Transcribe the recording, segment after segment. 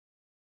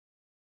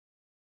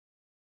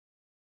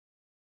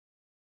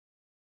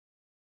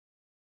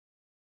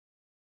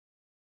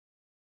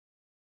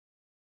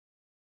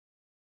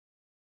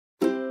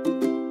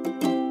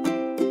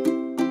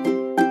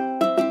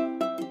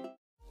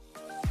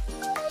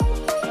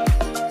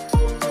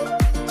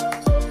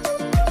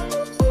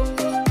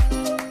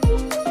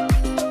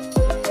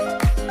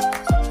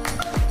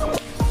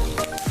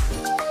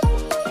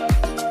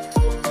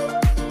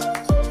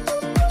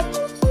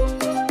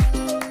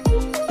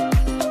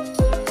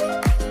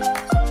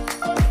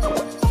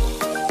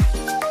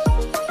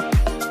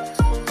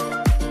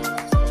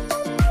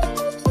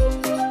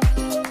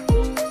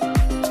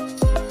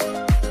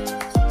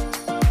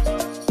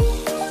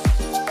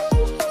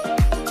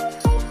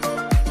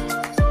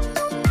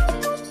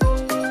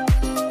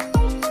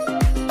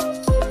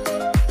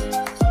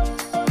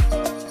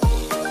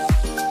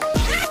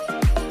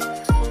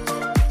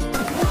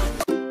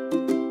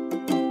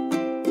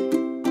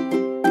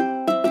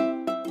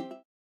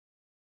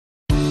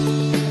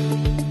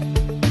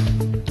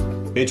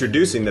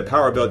Introducing the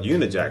power-built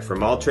UniJack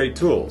from All Trade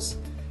Tools.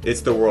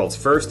 It's the world's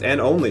first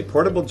and only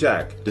portable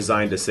jack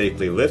designed to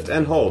safely lift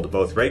and hold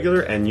both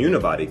regular and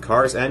unibody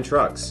cars and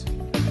trucks.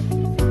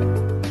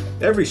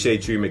 Every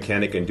shade tree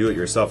mechanic and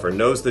do-it-yourselfer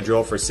knows the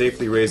drill for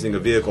safely raising a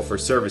vehicle for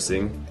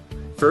servicing.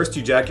 First,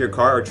 you jack your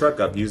car or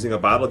truck up using a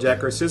bottle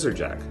jack or scissor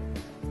jack.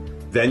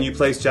 Then you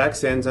place jack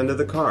stands under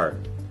the car.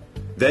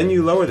 Then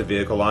you lower the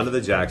vehicle onto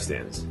the jack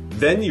stands.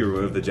 Then you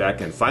remove the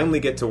jack and finally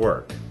get to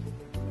work.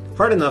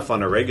 Hard enough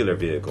on a regular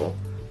vehicle,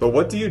 but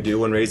what do you do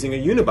when raising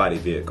a unibody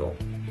vehicle?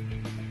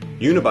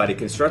 Unibody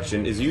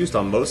construction is used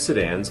on most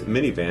sedans,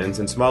 minivans,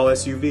 and small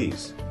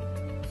SUVs.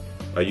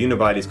 A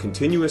unibody's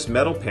continuous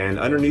metal pan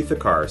underneath the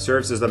car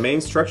serves as the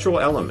main structural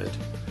element,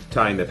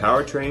 tying the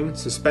powertrain,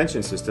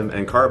 suspension system,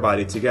 and car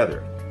body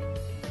together.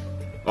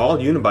 All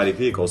unibody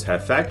vehicles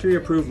have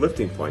factory-approved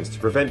lifting points to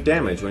prevent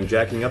damage when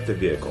jacking up the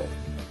vehicle.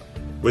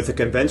 With a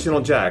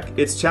conventional jack,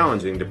 it's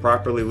challenging to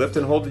properly lift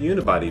and hold a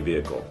unibody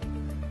vehicle,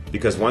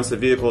 because once the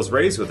vehicle is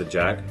raised with a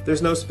jack,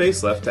 there's no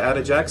space left to add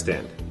a jack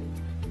stand.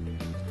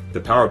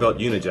 The power-built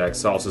UniJack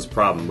solves this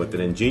problem with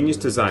an ingenious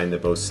design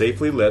that both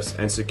safely lifts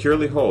and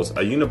securely holds a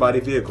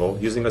unibody vehicle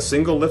using a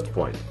single lift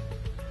point.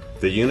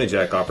 The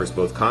UniJack offers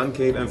both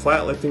concave and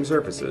flat lifting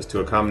surfaces to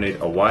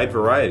accommodate a wide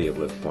variety of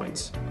lift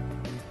points.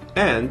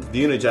 And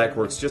the UniJack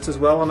works just as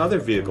well on other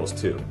vehicles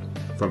too,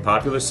 from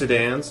popular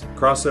sedans,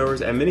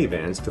 crossovers, and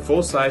minivans to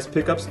full-size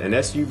pickups and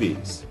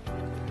SUVs.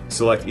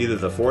 Select either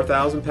the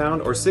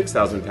 4,000-pound or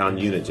 6,000-pound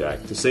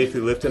UniJack to safely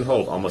lift and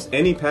hold almost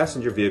any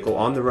passenger vehicle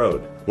on the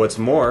road. What's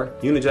more,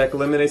 UniJack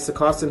eliminates the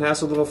cost and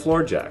hassle of a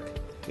floor jack.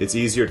 It's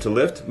easier to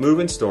lift, move,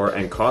 and store,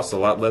 and costs a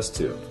lot less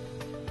too.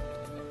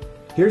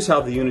 Here's how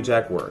the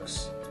UniJack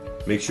works.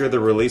 Make sure the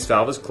release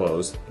valve is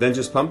closed, then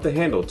just pump the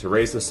handle to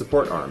raise the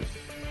support arm.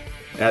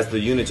 As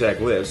the UniJack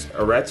lifts,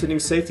 a ratcheting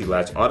safety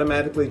latch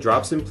automatically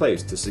drops in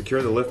place to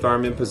secure the lift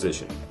arm in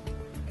position.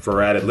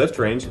 For added lift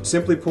range,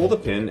 simply pull the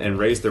pin and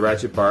raise the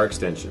ratchet bar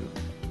extension.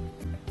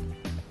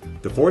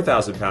 The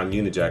 4,000-pound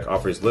UniJack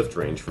offers lift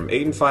range from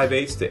 8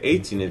 5/8 to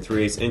 18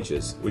 3/8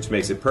 inches, which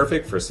makes it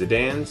perfect for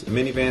sedans,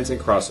 minivans, and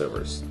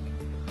crossovers.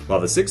 While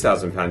the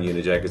 6,000-pound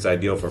UniJack is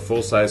ideal for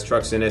full-size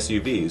trucks and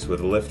SUVs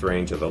with a lift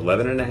range of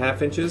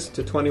 11.5 inches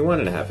to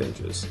 21.5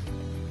 inches.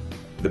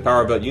 The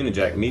power-built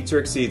UniJack meets or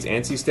exceeds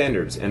ANSI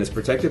standards and is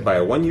protected by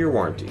a 1-year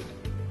warranty.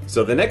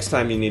 So the next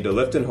time you need to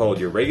lift and hold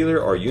your regular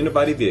or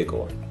unibody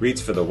vehicle,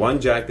 reach for the one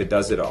jack that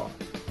does it all,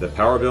 the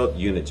power-built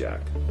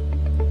UniJack.